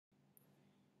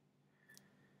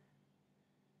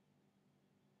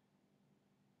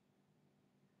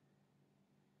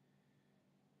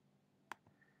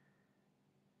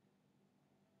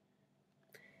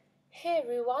Hey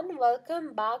everyone,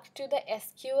 welcome back to the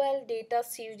SQL data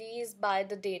series by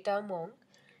the Data Monk.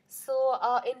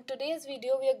 In today's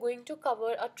video, we are going to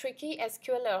cover a tricky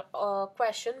SQL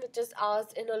question which is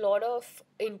asked in a lot of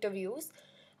interviews.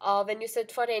 When you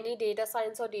sit for any data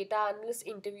science or data analyst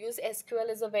interviews, SQL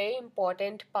is a very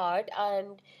important part,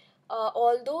 and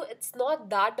although it's not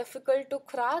that difficult to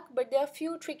crack, but there are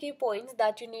few tricky points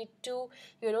that you need to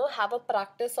have a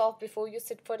practice of before you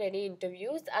sit for any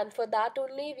interviews. And for that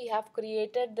only we have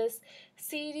created this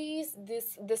series,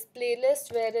 this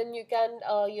playlist wherein you can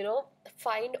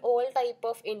find all type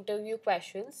of interview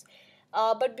questions.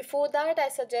 But before that, I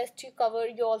suggest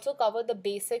you also cover the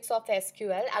basics of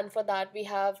SQL, and for that we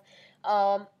have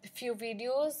few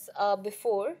videos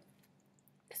before.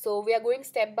 So we are going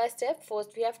step by step.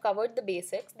 First we have covered the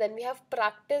basics, then we have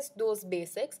practiced those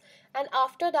basics, and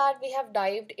after that we have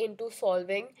dived into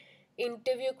solving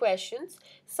interview questions.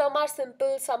 Some are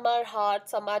simple, some are hard,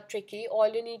 some are tricky.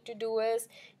 All you need to do is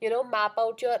map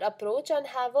out your approach and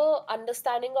have a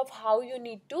understanding of how you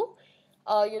need to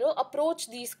approach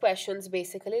these questions.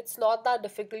 Basically, it's not that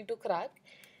difficult to crack.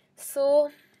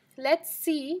 So let's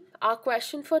see our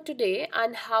question for today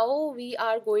and how we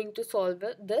are going to solve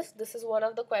this. This is one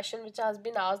of the questions which has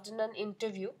been asked in an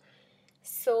interview.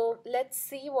 So let's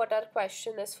see what our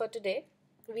question is for today.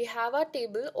 We have our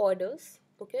table orders.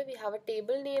 Okay, we have a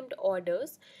table named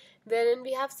orders wherein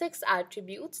we have 6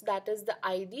 attributes, that is the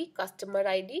ID, customer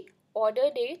ID, order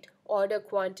date, order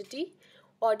quantity,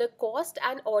 order cost,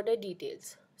 and order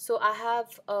details. So I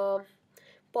have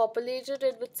populated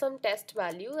it with some test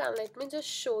value, and let me just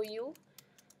show you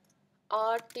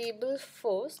our table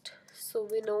first so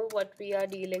we know what we are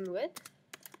dealing with.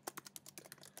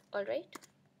 Alright,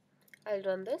 I'll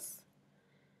run this.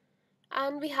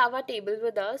 And we have our table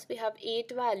with us. We have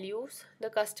 8 values: the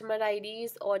customer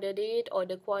IDs, order date,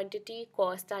 order quantity,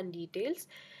 cost, and details.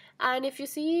 And if you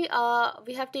see,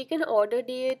 we have taken order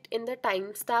date in the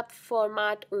timestamp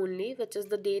format only, which is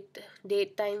the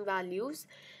date time values.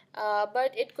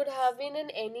 But it could have been in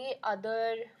any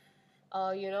other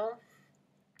uh, you know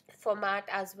format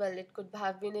as well. It could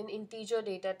have been an integer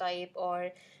data type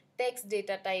or text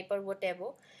data type or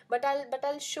whatever. But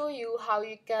I'll show you how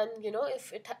you can,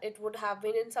 if it would have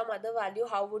been in some other value,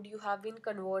 how would you have been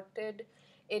converted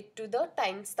it to the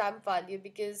timestamp value,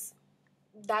 because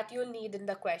that you'll need in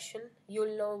the question.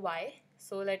 You'll know why.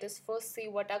 So let us first see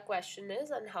what our question is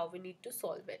and how we need to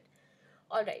solve it.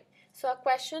 Alright, so our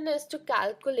question is to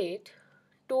calculate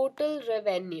total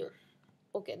revenue.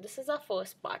 Okay, this is our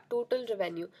first part, total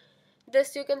revenue.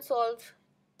 This you can solve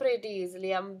pretty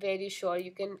easily. I'm very sure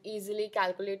you can easily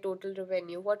calculate total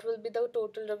revenue. What will be the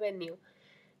total revenue?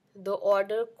 The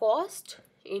order cost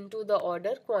into the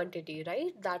order quantity,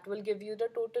 right? That will give you the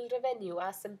total revenue,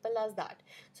 as simple as that.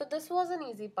 So this was an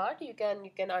easy part. You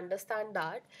can understand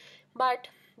that. But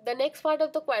the next part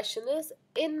of the question is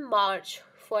in March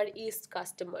for each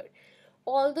customer.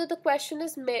 Although the question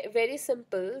is very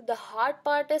simple, the hard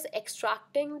part is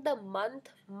extracting the month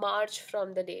March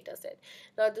from the data set.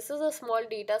 Now this is a small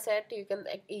data set. You can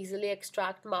easily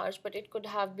extract March, but it could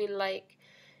have been like,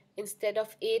 instead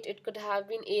of 8, it could have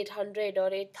been 800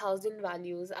 or 8000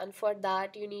 values, and for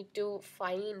that you need to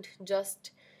find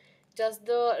just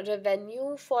the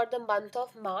revenue for the month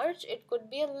of March. It could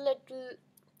be a little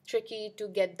tricky to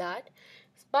get that,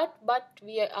 but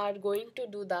we are going to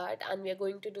do that, and we are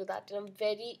going to do that in a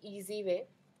very easy way.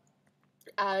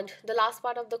 And the last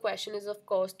part of the question is, of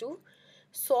course, to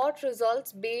sort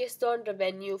results based on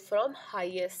revenue from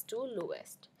highest to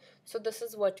lowest. So this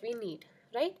is what we need,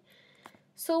 right?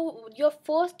 So your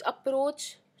first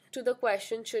approach to the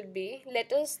question should be,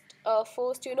 let us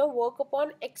first work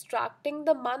upon extracting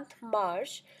the month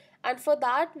March, and for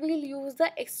that we'll use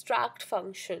the extract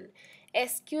function.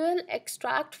 SQL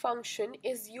extract function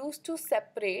is used to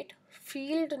separate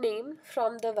field name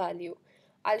from the value.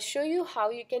 I'll show you how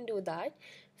you can do that.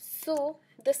 So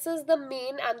this is the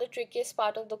main and the trickiest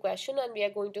part of the question, and we are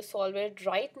going to solve it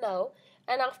right now,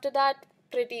 and after that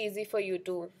pretty easy for you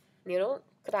to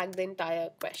crack the entire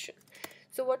question.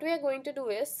 So what we are going to do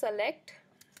is select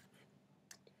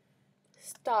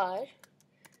star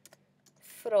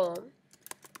from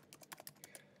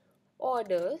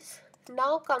orders.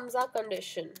 Now comes our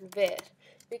condition where,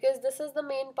 because this is the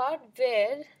main part,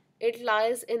 where it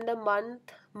lies in the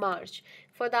month March.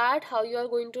 For that, how you are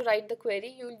going to write the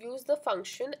query? You'll use the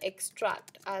function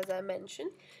extract. As I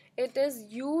mentioned, it is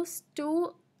used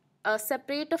to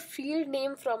separate a field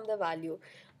name from the value.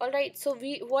 Alright, so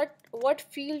what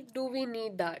field do we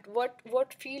need? That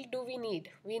what field do we need?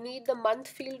 We need the month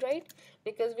field, right?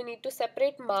 Because we need to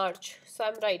separate March. So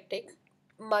I'm writing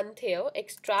month here,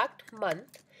 extract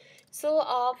month.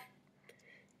 So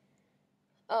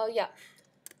Yeah,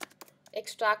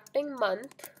 extracting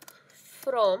month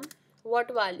from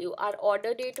what value? Our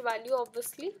order date value,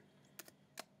 obviously.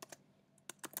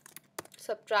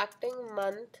 Subtracting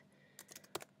month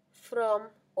from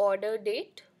order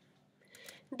date.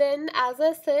 Then, as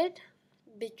I said,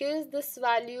 because this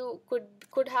value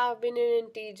could have been an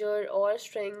integer or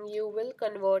string, you will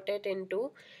convert it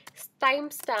into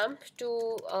timestamp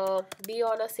to be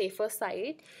on a safer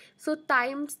side. So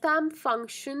timestamp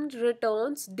function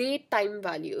returns date time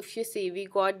value. If you see, we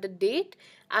got the date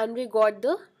and we got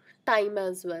the time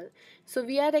as well. So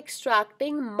we are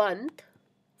extracting month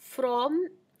from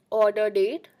order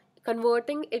date,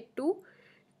 converting it to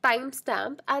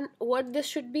timestamp, and what this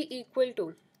should be equal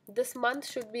to. This month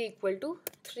should be equal to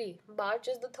 3. March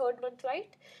is the third month,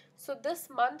 right? So this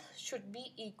month should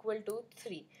be equal to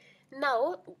 3.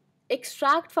 Now,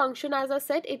 extract function, as I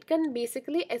said, it can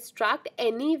basically extract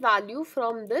any value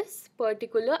from this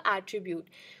particular attribute.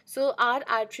 So our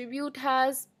attribute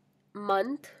has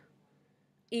month,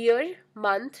 year,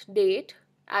 month, date,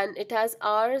 and it has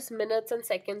hours, minutes, and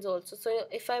seconds also. So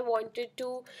if I wanted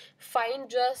to find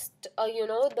just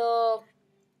the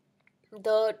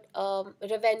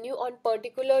revenue on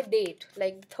particular date,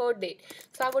 like third date,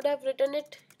 so I would have written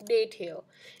it date here.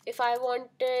 If I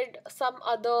wanted some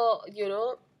other,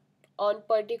 on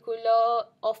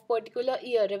particular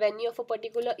year, revenue of a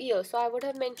particular year, so I would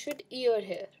have mentioned year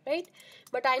here, right?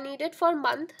 But I need it for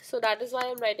month, so that is why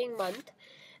I'm writing month.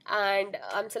 And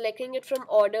I'm selecting it from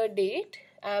order date.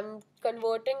 I'm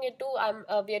converting it to,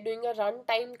 we are doing a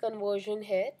runtime conversion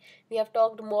here. We have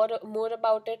talked more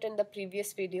about it in the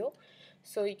previous video,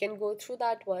 so you can go through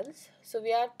that once. So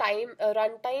we are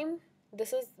runtime.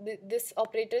 This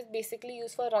operator is basically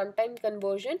used for runtime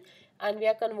conversion, and we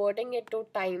are converting it to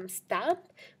timestamp,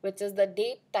 which is the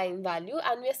date time value,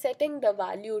 and we are setting the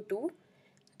value to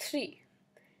 3.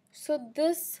 So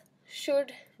this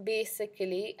should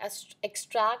basically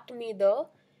extract me the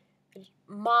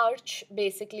March,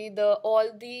 basically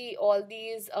all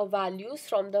these values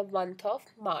from the month of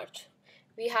March.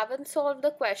 We haven't solved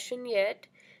the question yet.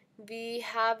 We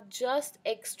have just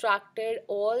extracted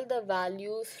all the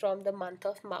values from the month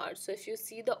of March. So if you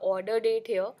see the order date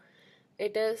here,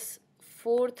 it is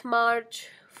 4th March,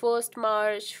 1st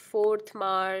March, 4th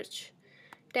March,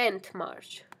 10th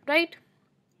March, right?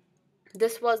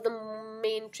 This was the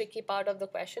main tricky part of the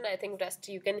question. I think rest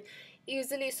you can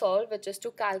easily solve, which is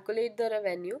to calculate the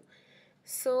revenue.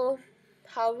 So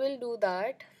how we'll do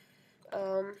that?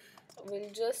 We'll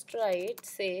just write,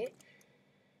 say,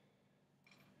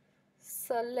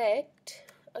 select.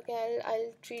 Okay,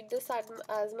 I'll treat this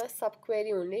as my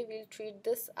subquery only. We'll treat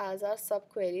this as our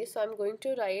subquery. So I'm going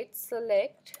to write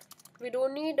select. We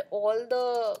don't need all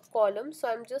the columns, so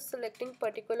I'm just selecting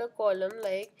particular column,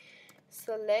 like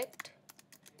select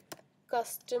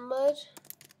customer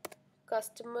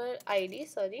ID,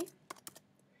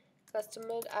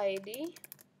 customer ID,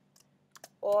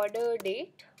 order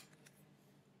date.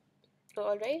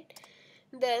 All right,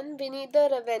 then we need the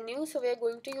revenue, so we are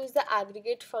going to use the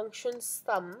aggregate function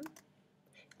sum.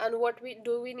 And what we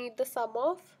need the sum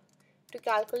of? To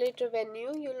calculate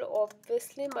revenue, you'll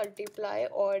obviously multiply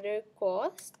order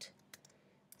cost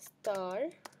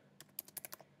star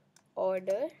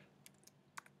order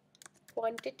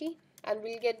quantity, and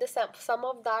we'll get the sum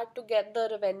of that to get the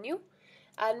revenue.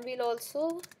 And we'll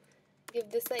also give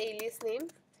this a alias name,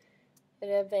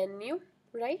 revenue,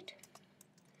 right,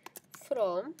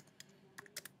 from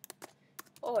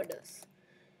orders.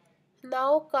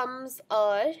 Now comes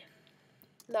our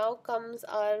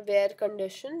where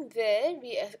condition, where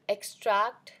we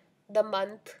extract the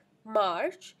month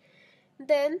March.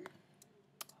 Then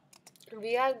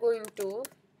we are going to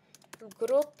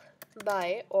group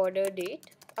by order date,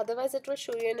 otherwise it will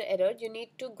show you an error. You need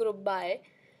to group by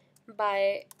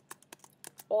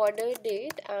order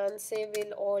date, and say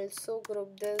we'll also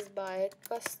group this by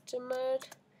customer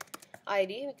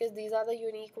ID, because these are the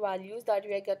unique values that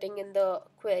we are getting in the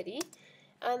query.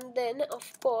 And then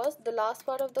of course the last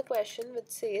part of the question, which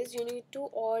says you need to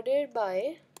order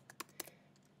by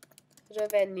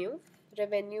revenue,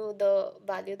 the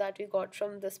value that we got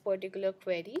from this particular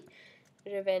query,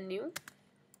 revenue,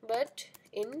 but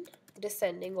in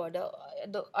descending order.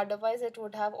 Otherwise it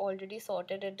would have already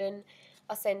sorted it in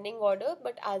ascending order,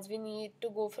 but as we need to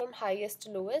go from highest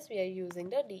to lowest, we are using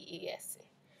the DESA.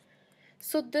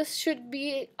 So this should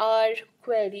be our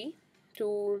query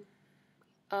to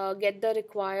get the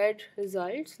required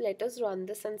results. Let us run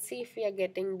this and see if we are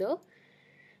getting the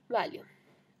value.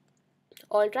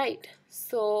 Alright,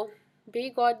 so we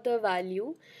got the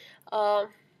value.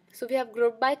 So we have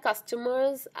grouped by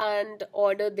customers and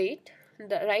order date,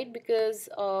 right? Because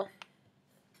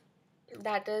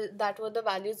that were the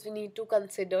values we need to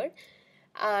consider.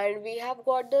 And we have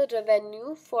got the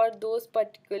revenue for those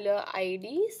particular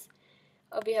IDs.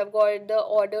 We have got the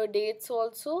order dates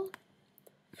also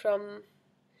from,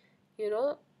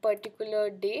 particular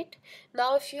date.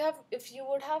 Now if you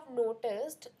would have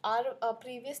noticed, our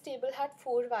previous table had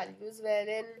four values,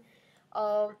 wherein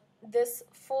uh, this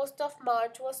 1st of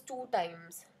March was two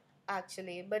times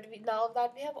actually, but now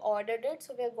that we have ordered it,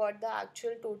 so we have got the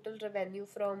actual total revenue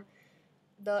from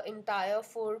the entire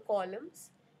four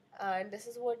columns, and this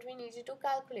is what we needed to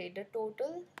calculate, the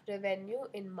total revenue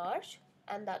in March,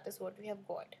 and that is what we have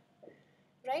got.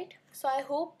 Right? So I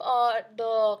hope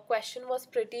the question was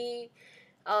pretty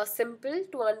simple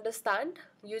to understand.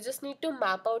 You just need to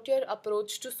map out your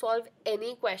approach to solve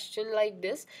any question like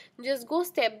this. Just go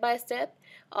step by step.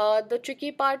 The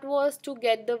tricky part was to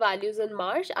get the values in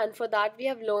March, and for that we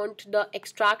have learned the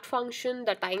extract function,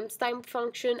 the timestamp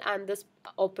function, and this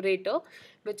operator,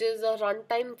 which is a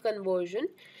runtime conversion.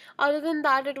 Other than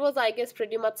that, it was, I guess,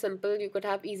 pretty much simple. You could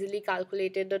have easily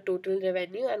calculated the total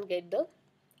revenue and get the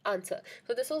answer.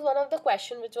 So this was one of the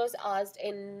question which was asked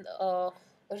in a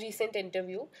recent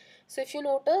interview. So if you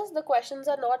notice, the questions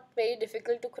are not very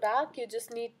difficult to crack. You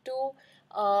just need to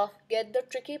get the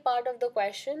tricky part of the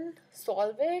question,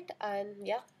 solve it, and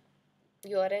yeah,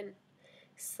 you are in.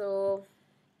 So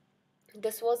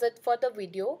this was it for the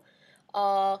video.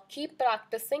 Keep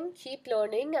practicing, keep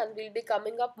learning, and we'll be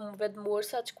coming up with more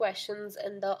such questions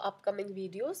in the upcoming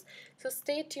videos. So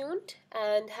stay tuned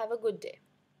and have a good day.